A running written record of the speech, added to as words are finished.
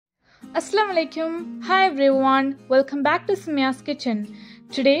Assalamu alaikum. Hi everyone, welcome back to Sumaiya's kitchen.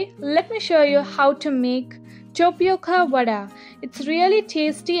 Today let me show you how to make tapioca vada. It's really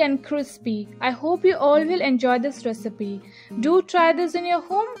tasty and crispy. I hope you all will enjoy this recipe. Do try this in your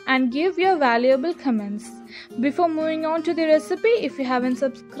home and give your valuable comments. Before moving on to the recipe, if you haven't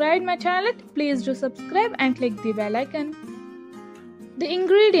subscribed my channel, please do subscribe and click the bell icon. The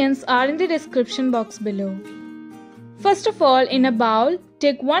ingredients are in the description box below. First of all, in a bowl,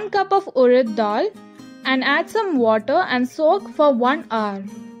 take 1 cup of urad dal and add some water and soak for 1 hour.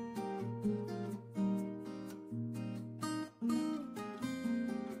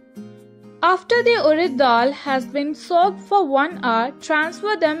 After the urad dal has been soaked for 1 hour,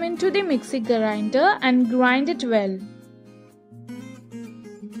 transfer them into the mixie grinder and grind it well.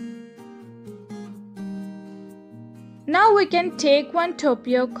 Now we can take one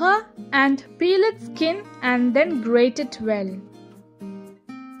tapioca and peel its skin and then grate it well.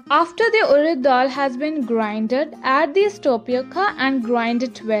 After the urad dal has been grinded, add this tapioca and grind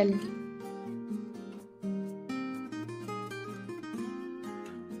it well.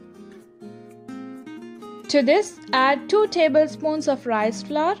 To this, add 2 tablespoons of rice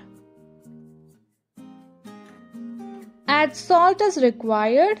flour. Add salt as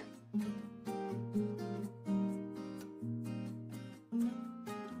required.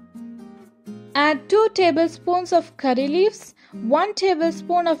 Add 2 tablespoons of curry leaves, 1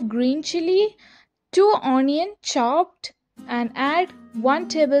 tablespoon of green chilli, 2 onions chopped, and add 1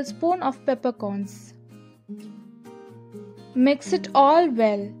 tablespoon of peppercorns. Mix it all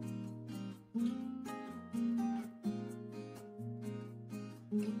well.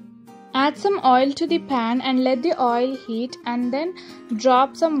 Add some oil to the pan and let the oil heat, and then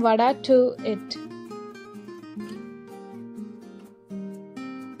drop some vada to it.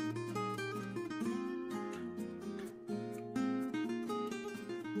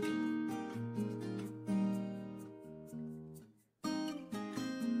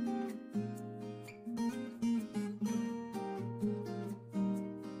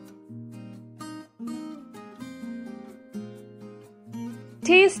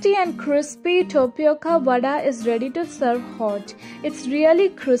 Tasty and crispy tapioca vada is ready to serve hot. It's really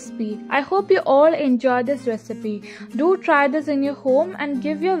crispy. I hope you all enjoy this recipe. Do try this in your home and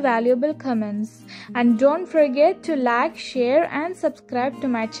give your valuable comments. And don't forget to like, share and subscribe to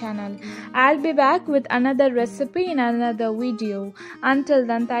my channel. I'll be back with another recipe in another video. Until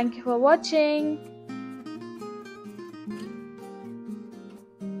then, thank you for watching.